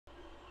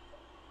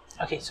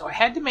Okay, so I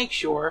had to make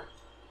sure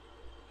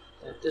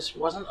that this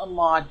wasn't a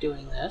mod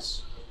doing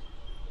this.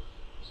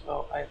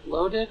 So I've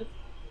loaded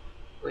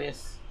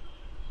with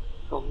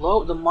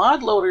the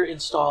mod loader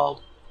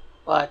installed,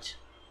 but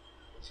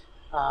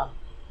no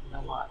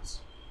mods.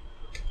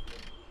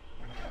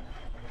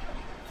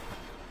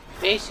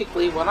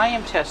 Basically, what I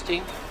am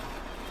testing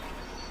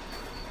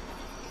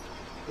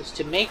is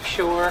to make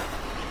sure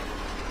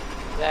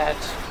that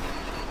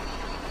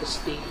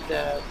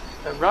the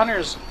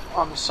runners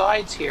on the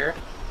sides here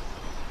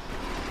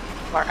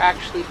are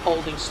actually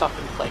holding stuff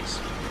in place.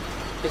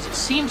 Because it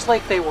seems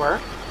like they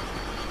were.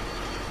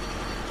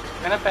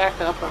 I'm going to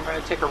back up. I'm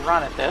going to take a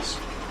run at this.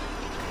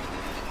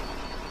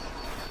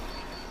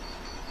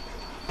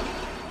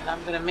 And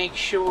I'm going to make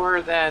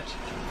sure that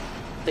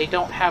they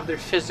don't have their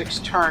physics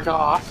turned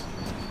off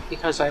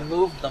because I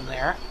moved them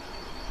there.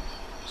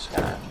 Just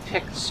going to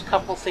pick a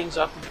couple things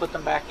up and put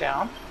them back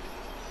down.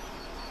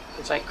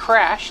 Because I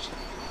crashed.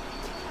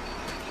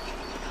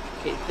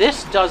 Okay,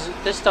 this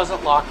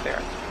doesn't lock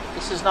there.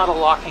 This is not a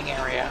locking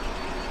area.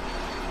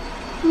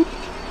 Boop.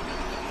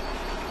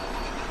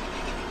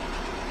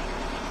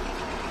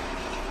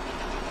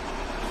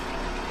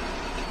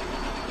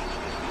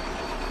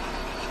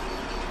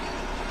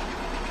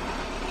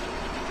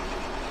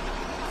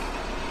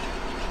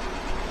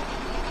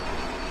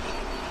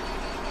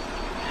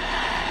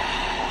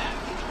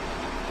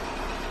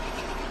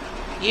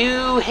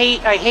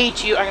 I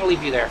hate you. I'm gonna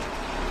leave you there.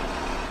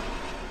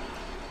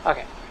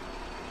 Okay.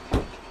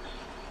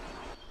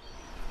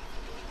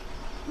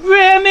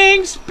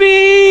 Ramming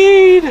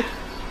speed!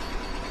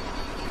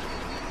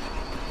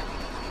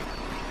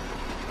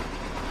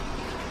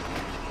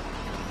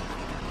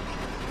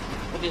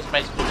 What is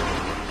my speed?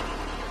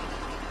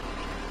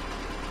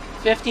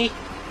 50?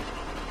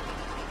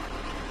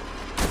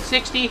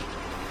 60?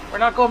 We're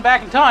not going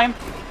back in time.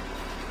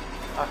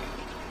 Okay.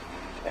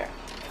 There.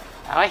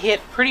 Now I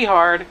hit pretty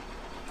hard.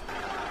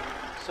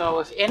 So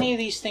if any of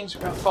these things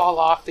were going to fall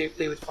off, they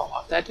would fall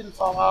off. That didn't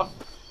fall off.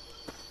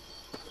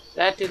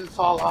 That didn't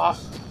fall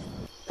off.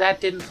 That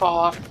didn't fall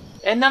off.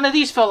 And none of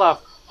these fell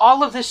off.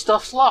 All of this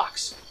stuff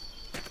locks.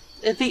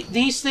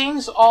 These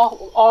things are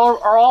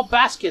all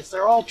baskets.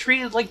 They're all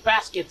treated like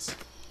baskets.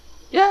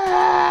 Yeah!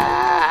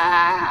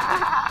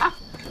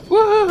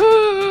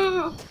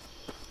 Woohoo!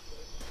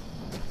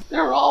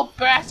 They're all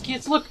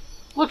baskets. Look,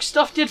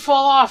 stuff did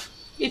fall off.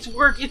 It's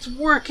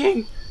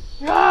working.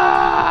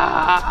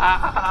 Ah!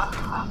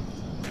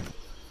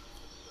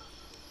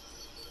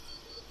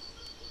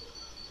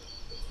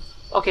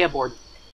 Okay, I'm bored.